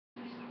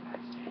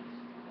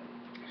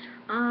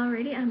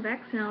Alrighty, I'm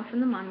back now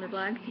from the Mommy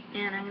Blog,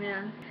 and I'm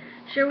gonna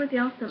share with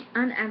y'all some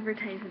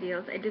unadvertised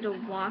deals. I did a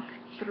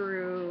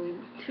walkthrough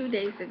 2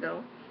 days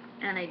ago,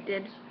 and I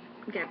did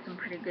get some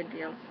pretty good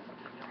deals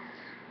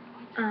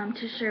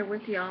to share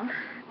with y'all.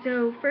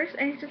 So first,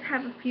 I just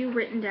have a few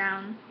written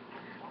down.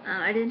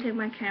 I didn't take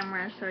my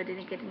camera, so I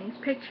didn't get any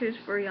pictures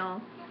for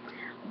y'all.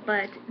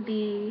 But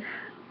the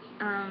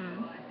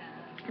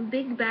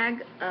big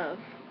bag of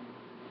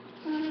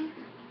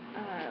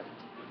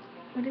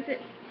what is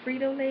it?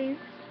 Frito-Lays.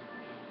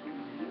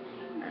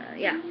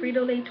 Yeah,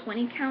 Frito-Lay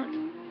 20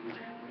 count.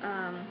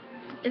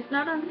 It's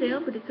not on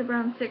sale, but it's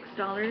around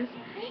 $6.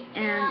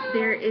 And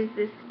there is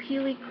this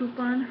Peely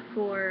coupon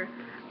for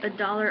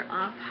 $1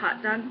 off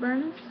hot dog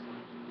buns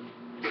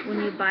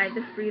when you buy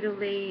the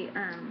Frito-Lay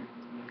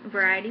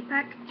variety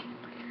pack.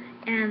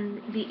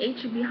 And the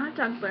HEB hot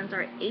dog buns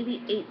are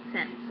 88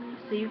 cents.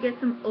 So you get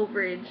some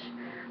overage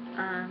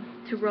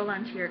to roll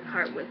onto your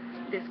cart with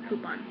this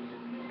coupon.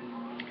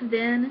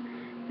 Then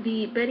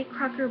the Betty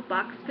Crocker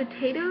box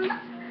potatoes,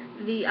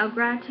 the au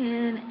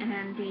gratin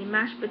and the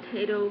mashed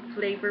potato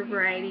flavor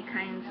variety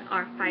kinds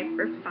are 5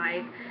 for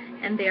 $5,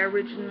 and they are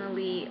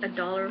originally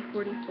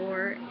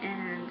 $1.44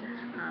 and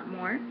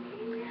more.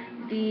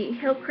 The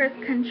Hillcrest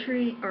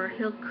Country, or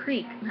Hill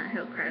Creek, not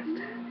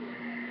Hillcrest,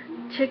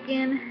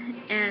 chicken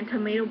and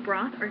tomato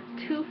broth are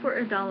 2 for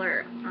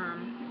 $1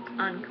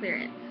 on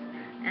clearance,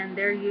 and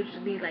they're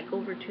usually like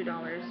over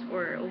 $2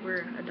 or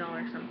over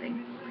 $1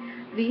 something.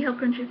 The Hill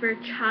Country Fair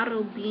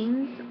charro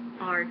beans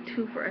are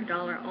 2 for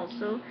 $1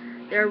 also.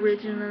 They're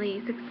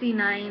originally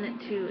 69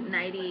 to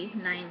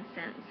 99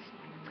 cents.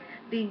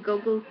 The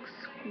Go-Go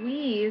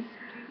Squeeze,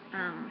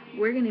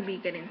 we're going to be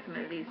getting some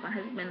of these. My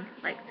husband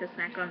likes to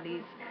snack on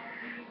these.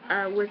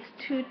 Was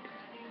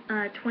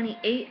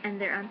 $2.28,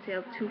 and they're on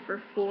sale 2 for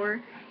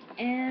 $4.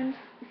 And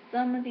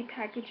some of the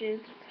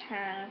packages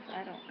have,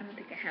 I don't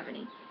think I have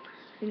any.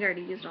 I think I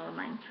already used all of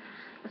mine.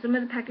 Some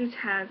of the package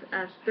has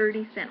a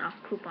 30-cent off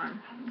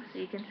coupon, so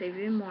you can save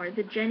even more.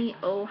 The Jenny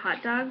O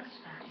hot dogs,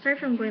 sorry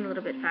if I'm going a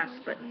little bit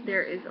fast, but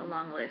there is a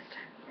long list.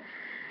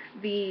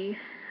 The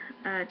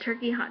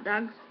turkey hot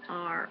dogs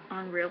are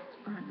on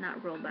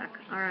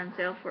are on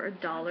sale for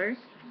 $1.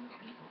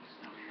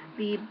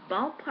 The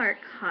ballpark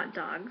hot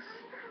dogs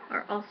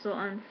are also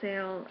on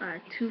sale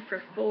 2 for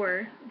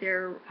 $4.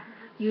 They're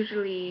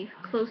usually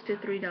close to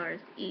 $3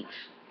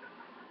 each.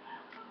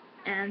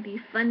 And the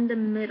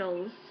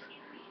fundamentals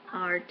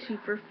are 2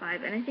 for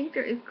 $5, and I think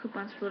there is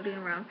coupons floating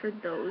around for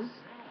those.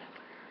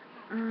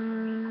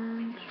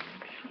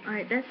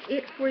 Alright, that's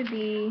it for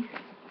the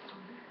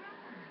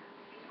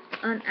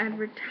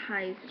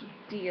unadvertised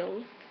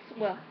deals.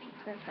 Well,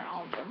 that's not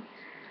all of them,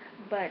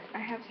 but I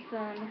have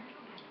some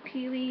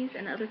Peelies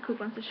and other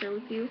coupons to share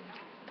with you.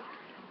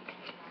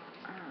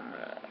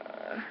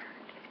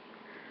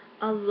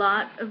 A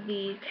lot of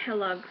the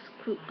Kellogg's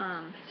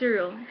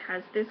cereal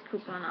has this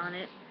coupon on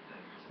it.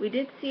 We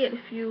did see it a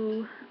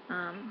few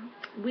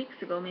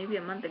weeks ago, maybe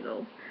a month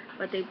ago,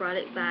 but they brought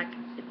it back.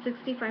 It's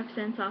 65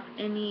 cents off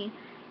any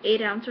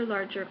 8-ounce or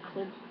larger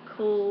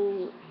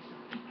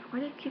why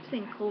do I keep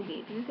saying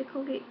Colgate? Did you say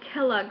Colgate?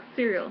 Kellogg's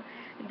cereal.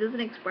 It doesn't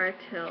expire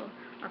till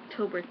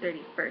October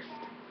 31st.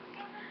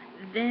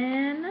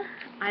 Then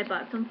I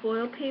bought some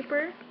foil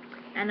paper,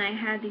 and I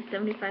had the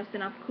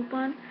 75-cent off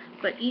coupon,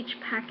 but each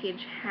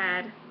package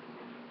had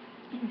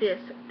this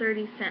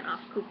 30-cent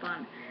off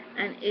coupon,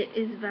 and it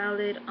is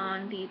valid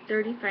on the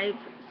 35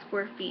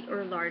 square feet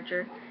or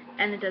larger,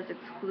 and it does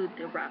exclude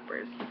the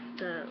wrappers,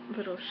 the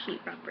little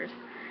sheet wrappers.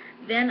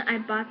 Then I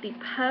bought the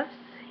puffs.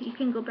 You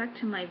can go back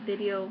to my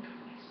video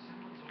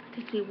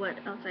to see what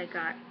else I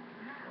got.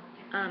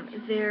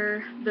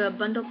 They're the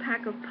bundle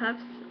pack of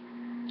puffs.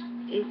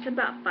 It's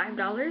about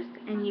 $5,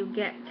 and you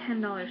get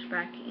 $10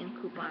 back in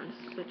coupons,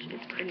 which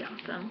is pretty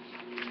awesome.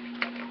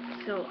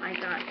 So I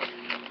got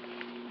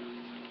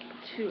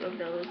 2 of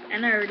those,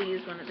 and I already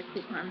used one of the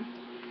coupons.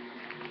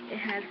 It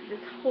has this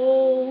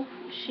whole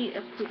sheet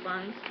of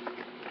coupons.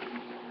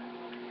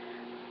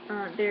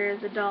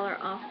 There's $1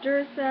 off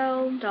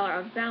Duracell, $1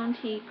 off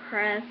Bounty,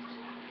 Crest,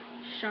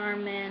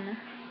 Charmin,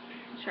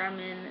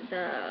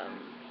 the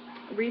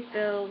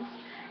refills,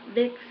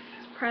 Vicks,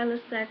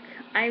 Prilosec,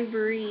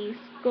 Ivory,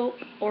 Scope,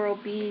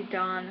 Oral-B,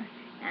 Dawn,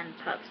 and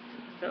Puffs.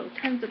 So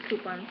tons of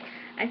coupons.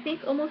 I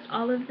think almost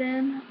all of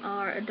them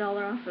are $1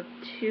 off of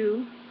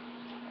 2.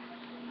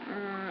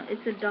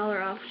 It's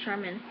 $1 off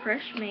Charmin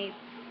Fresh Mates.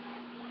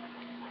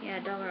 Yeah,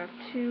 $1 off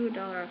 2,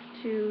 $1 off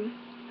 2,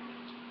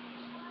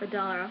 $1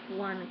 off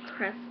 1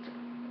 Crest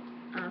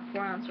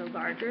 4-ounce or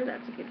larger.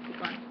 That's a good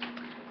coupon.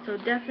 So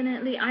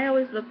definitely, I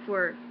always look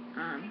for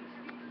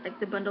like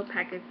the bundle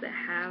packets that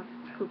have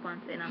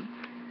coupons in them,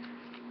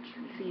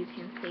 so you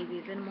can save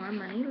even more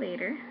money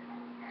later.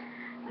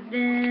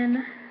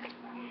 Then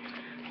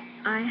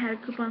I had a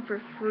coupon for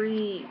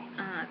free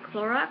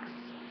Clorox,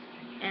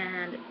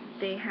 and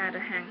they had a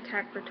hang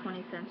tag for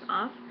 20 cents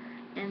off,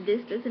 and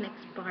this doesn't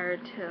expire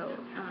till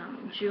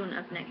June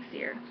of next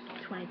year,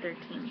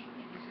 2013.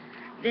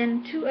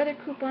 Then 2 other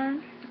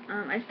coupons.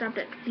 I stopped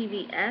at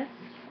CVS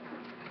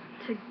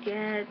to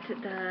get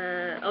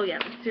the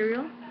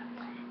cereal,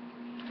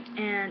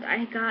 and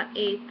I got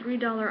a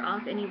 $3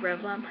 off any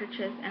Revlon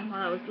purchase, and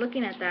while I was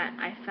looking at that,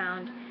 I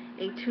found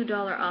a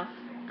 $2 off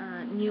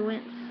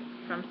Nuance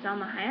from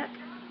Salma Hayek,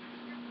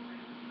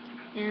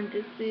 and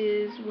this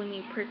is when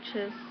you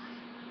purchase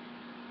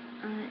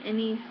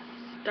any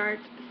Start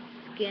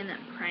Skin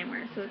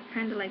Primer, so it's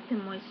kind of like the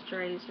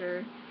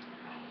moisturizer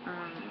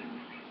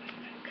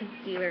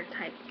concealer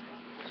type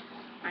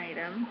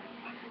item.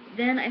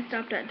 Then I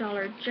stopped at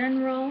Dollar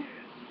General.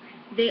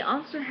 They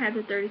also had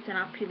the 30%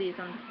 off Peelies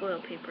on the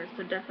foil paper,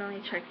 so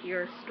definitely check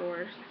your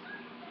stores.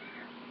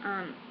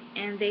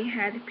 And they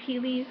had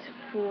Peelies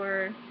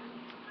for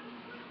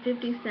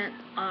 50 cents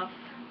off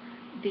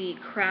the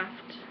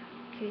Kraft,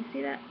 can you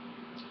see that?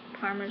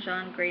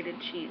 Parmesan grated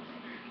cheese,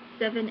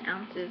 7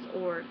 ounces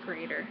or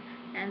greater.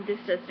 And this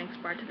doesn't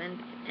expire to the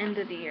end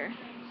of the year.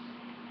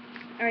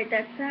 Alright,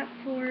 that's that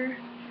for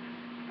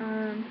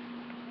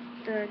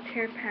the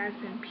tear pads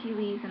and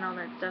Peelies and all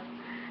that stuff.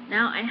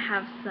 Now I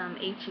have some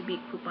HEB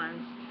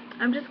coupons.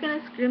 I'm just going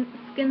to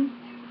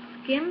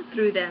skim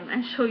through them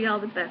and show y'all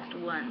the best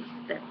ones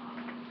that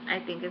I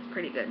think is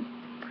pretty good.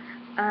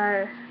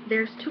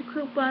 There's 2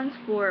 coupons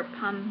for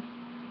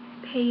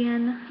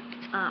Pompeian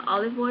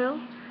olive oil,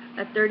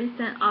 a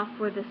 30% off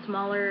for the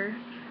smaller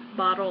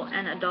bottle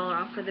and $1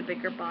 off for the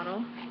bigger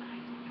bottle.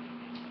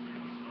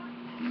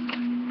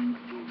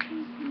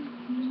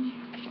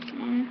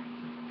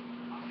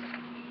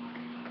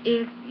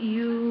 If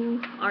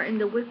you are in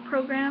the WIC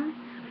program,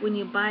 when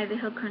you buy the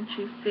Hill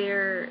Country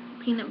Fare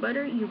peanut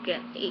butter, you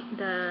get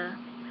the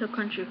Hill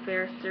Country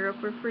Fare syrup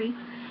for free.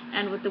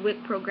 And with the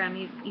WIC program,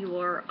 you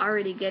are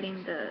already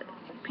getting the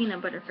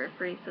peanut butter for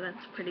free, so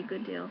that's a pretty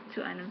good deal.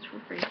 2 items for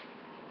free.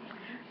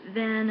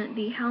 Then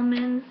the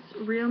Hellmann's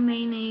Real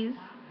Mayonnaise,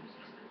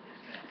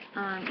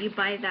 you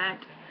buy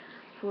that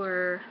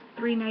for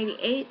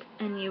 $3.98,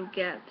 and you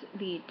get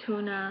the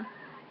tuna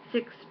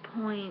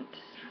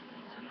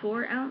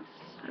 6.4 ounce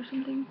or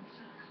something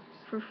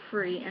for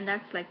free, and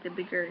that's like the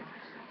bigger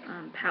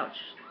pouch.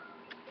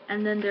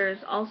 And then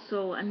there's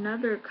also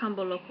another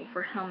combo local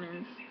for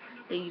Hellmann's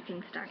that you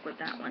can stack with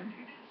that one.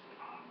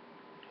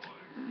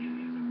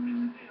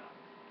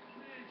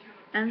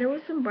 And there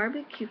was some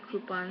barbecue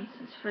coupons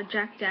for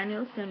Jack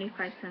Daniel's,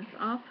 75 cents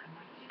off.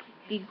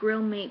 The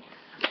Grill Mates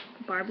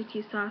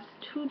barbecue sauce,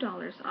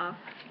 $2 off.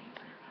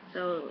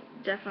 So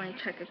definitely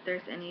check if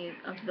there's any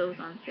of those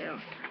on sale.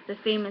 The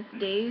Famous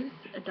Dave's,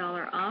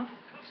 $1 off.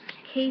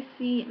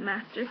 KC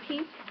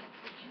Masterpiece,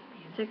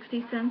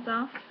 60 cents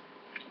off.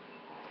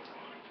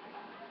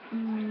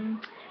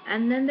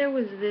 And then there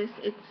was this,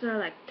 it's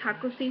like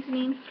taco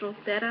seasoning,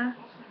 Frontera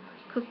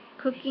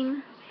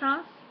cooking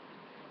sauce.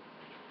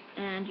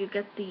 And you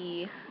get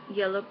the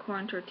yellow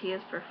corn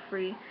tortillas for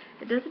free.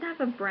 It doesn't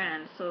have a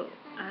brand, so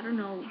I don't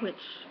know which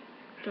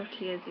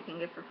tortillas you can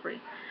get for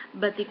free.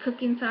 But the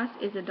cooking sauce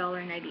is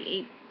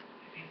 $1.98.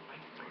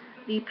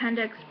 The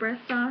Panda Express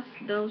sauce,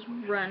 those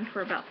run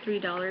for about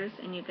 $3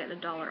 and you get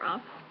 $1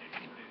 off.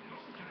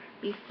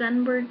 The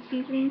Sunbird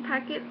seasoning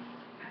packets,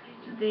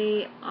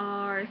 they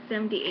are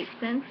 78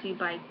 cents. You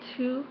buy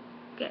 2,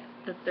 get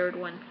the 3rd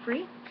one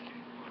free.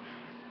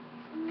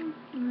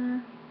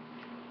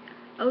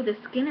 Oh, the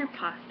Skinner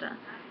pasta.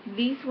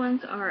 These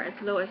ones are as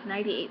low as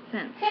 98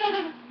 cents.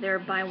 They're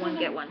buy 1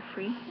 get 1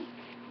 free.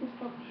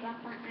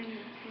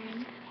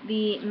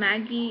 The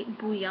Maggi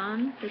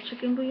bouillon, the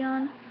chicken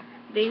bouillon,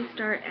 they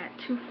start at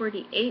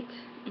 $2.48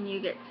 and you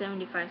get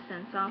 75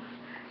 cents off.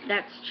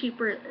 That's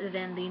cheaper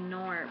than the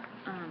Knorr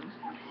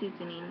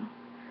seasoning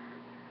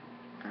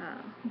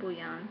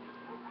bouillon.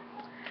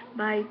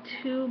 Buy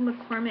 2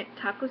 McCormick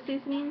taco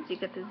seasonings, you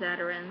get the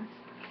Zatarain's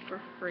for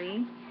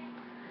free.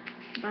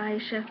 Buy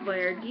Chef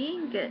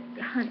Boyardee, get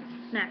Hunt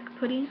snack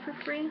pudding for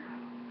free.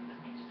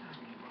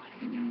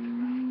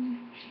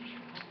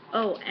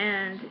 Oh,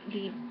 and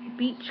the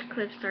Beach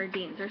Cliff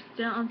sardines are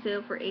still on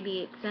sale for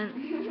 88 cents.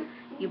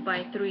 You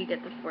buy 3,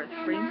 get the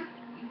 4th free.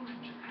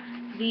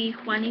 The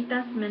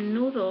Juanitas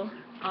Menudo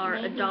are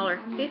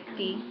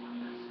 $1.50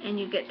 and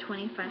you get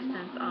 25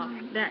 cents off.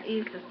 That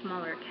is the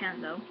smaller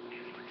can though.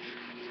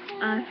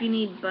 If you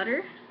need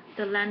butter,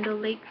 the Land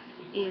O'Lakes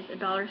is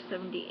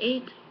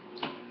 $1.78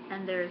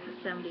 and there's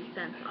a 70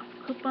 cents off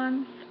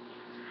coupons.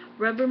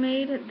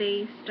 Rubbermaid,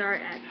 they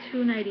start at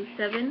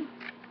 $2.97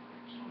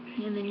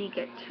 and then you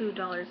get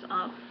 $2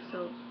 off,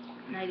 so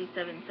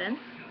 97 cents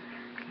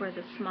for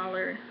the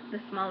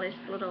smallest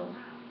little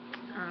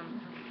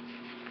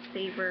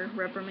saver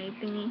Rubbermaid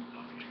thingy.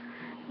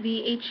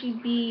 The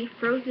HEB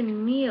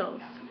frozen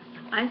meals,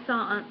 I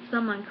saw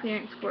some on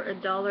clearance for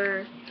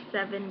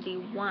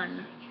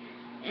 $1.71,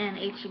 and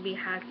HEB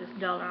has this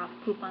 $1 off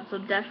coupon, so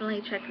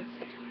definitely check if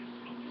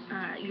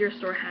your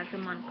store has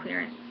them on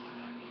clearance.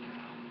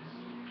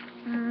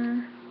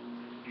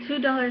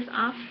 $2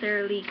 off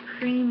Sara Lee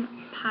cream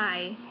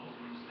pie.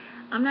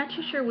 I'm not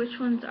too sure which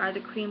ones are the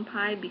cream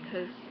pie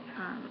because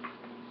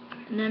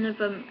none of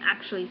them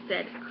actually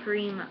said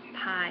cream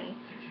pie.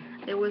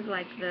 There was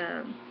like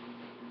the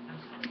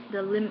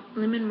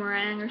lemon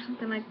meringue or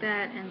something like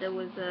that, and there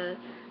was a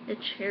the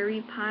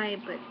cherry pie,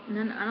 but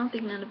I don't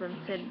think none of them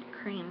said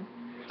cream.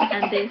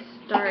 And they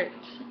start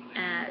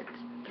at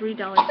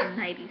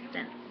 $3.90.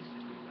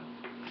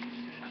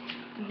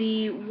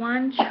 The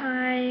Wan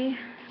Chai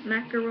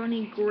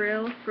Macaroni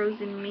Grill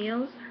frozen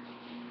meals,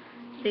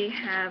 they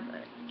have,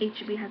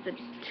 HEB has a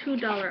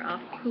 $2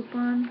 off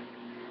coupon.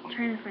 I'm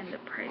trying to find the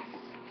price.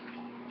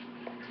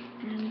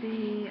 And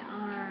they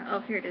are,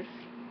 oh, here it is.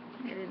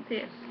 I didn't see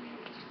it.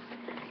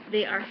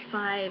 They are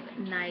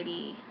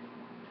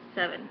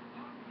 $5.97.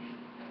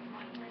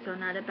 So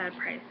not a bad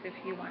price if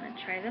you want to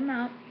try them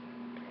out.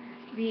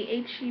 The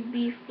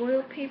HEB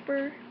foil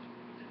paper,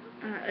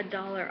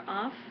 $1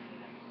 off.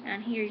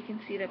 And here you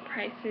can see the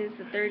prices: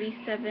 the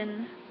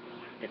 37,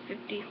 the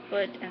 50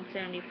 foot, and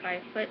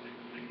 75 foot.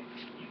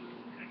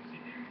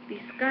 The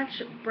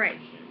Scotch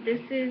Brite.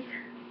 This is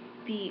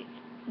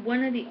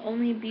one of the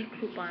only B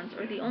coupons,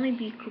 or the only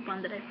B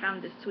coupon that I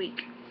found this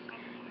week.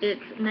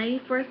 It's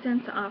 94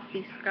 cents off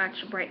the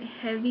Scotch Brite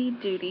Heavy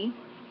Duty,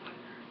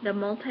 the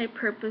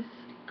multi-purpose,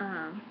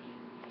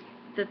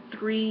 the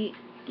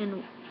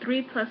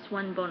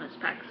 3+1 bonus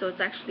pack. So it's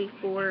actually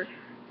 4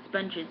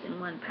 sponges in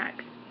one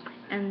pack,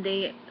 and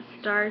they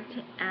start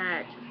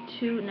at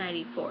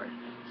 $2.94.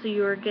 So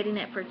you're getting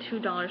it for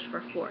 $2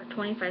 for 4,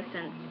 25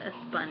 cents a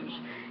sponge.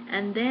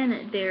 And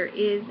then there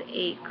is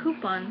a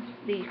coupon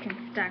that you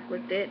can stack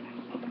with it.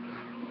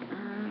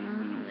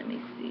 Let me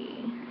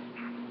see.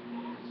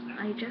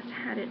 I just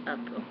had it up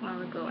a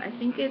while ago. I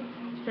think it's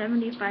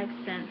 75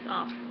 cents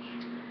off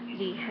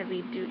the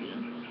heavy duty.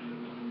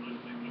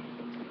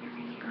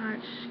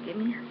 Gosh, give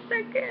me a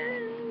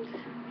second.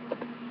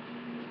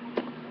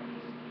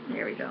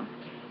 There we go.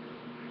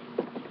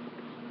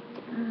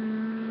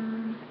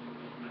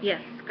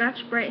 Yes,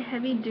 Scotch Brite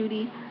Heavy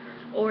Duty,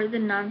 or the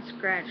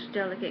non-scratch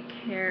Delicate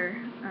Care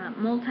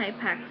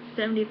multi-pack,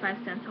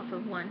 75 cents off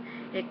of one.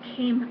 It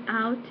came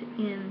out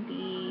in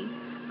the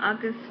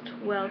August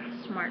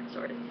 12th Smart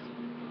Source.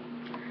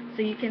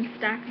 So you can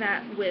stack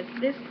that with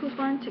this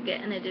coupon to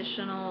get an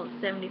additional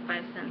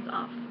 75 cents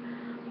off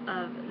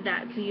of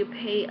that. So you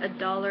pay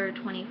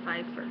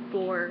 $1.25 for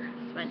 4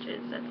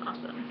 sponges. That's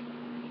awesome.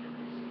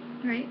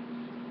 Right?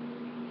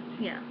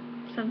 Yeah,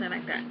 something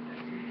like that.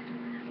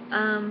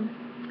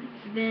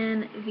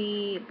 Then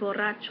the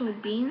Borracho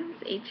Beans,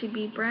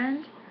 HEB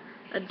brand,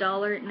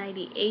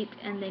 $1.98,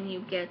 and then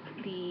you get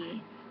the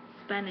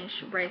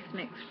Spanish rice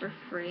mix for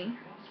free.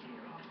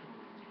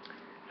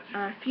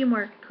 A few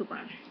more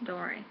coupons, don't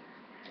worry.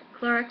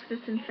 Clorox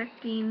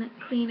disinfecting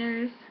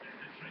cleaners,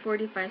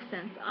 45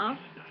 cents off,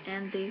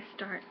 and they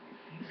start,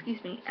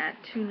 at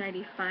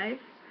 $2.95.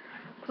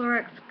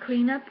 Clorox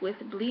cleanup with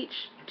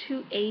bleach,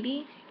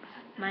 $2.80,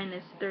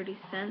 minus 30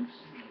 cents.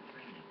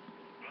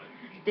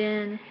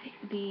 Then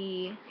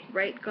the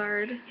Right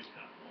Guard,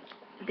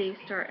 they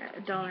start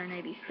at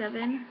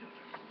 $1.97,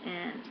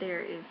 and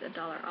there is $1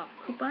 off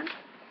coupon.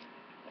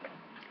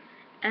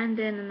 And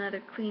then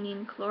another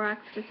cleaning, Clorox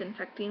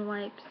disinfecting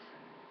wipes,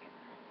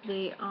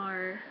 they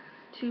are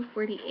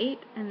 $2.48,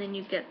 and then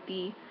you get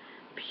the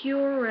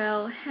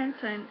Purell hand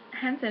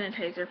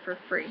sanitizer for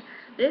free.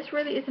 This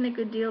really isn't a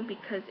good deal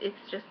because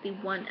it's just the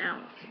 1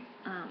 ounce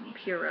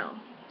Purell.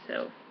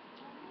 So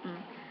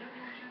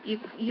we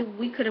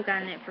could have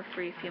gotten it for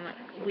free a few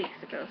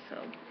weeks ago,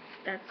 so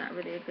that's not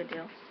really a good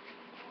deal.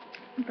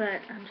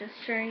 But I'm just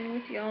sharing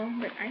with y'all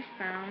what I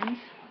found.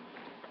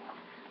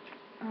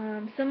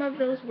 Some of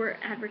those were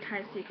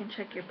advertised, so you can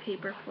check your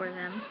paper for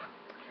them.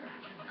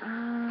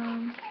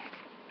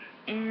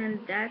 And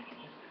that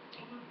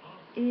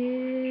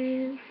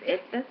is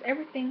it. That's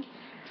everything.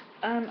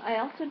 I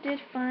also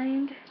did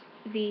find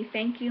the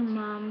Thank You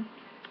Mom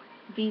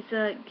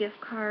Visa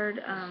gift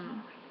card,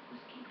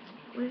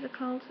 what is it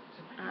called?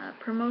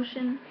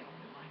 Promotion,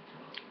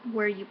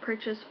 where you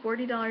purchase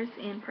 $40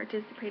 in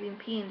participating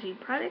P&G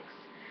products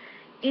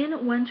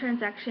in one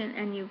transaction,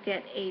 and you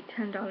get a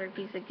 $10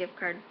 Visa gift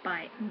card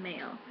by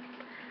mail.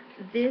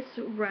 This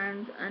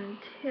runs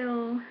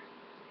until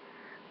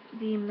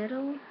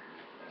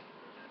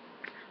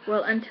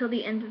until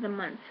the end of the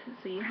month.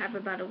 So you have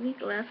about a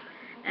week left,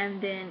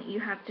 and then you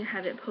have to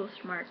have it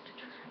postmarked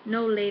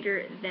no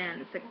later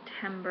than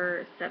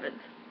September 7th.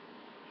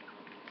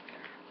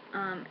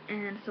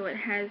 And so it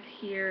has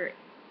here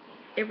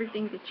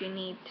everything that you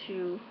need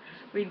to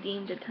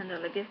redeem the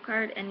 $10 gift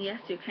card. And yes,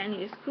 you can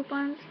use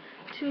coupons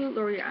to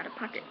lower your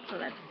out-of-pocket, so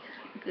that's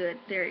good.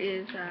 There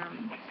is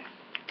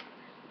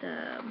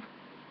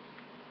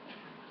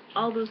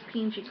all those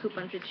P&G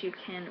coupons that you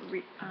can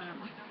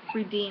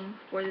redeem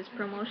for this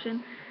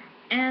promotion.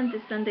 And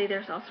this Sunday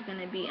there's also going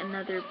to be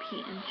another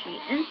P&G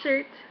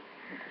insert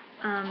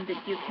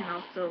that you can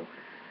also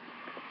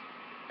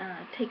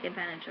take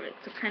advantage of it.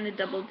 So kind of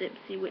double dip,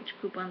 see which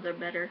coupons are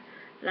better,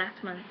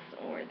 last month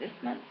or this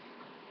month.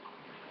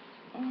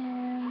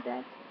 And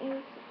that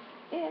is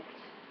it.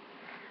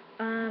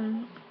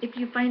 If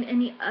you find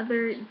any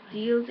other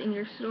deals in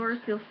your store,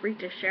 feel free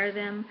to share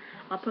them.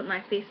 I'll put my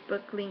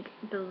Facebook link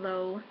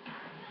below.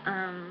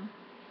 And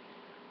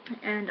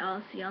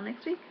I'll see y'all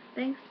next week.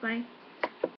 Thanks, bye.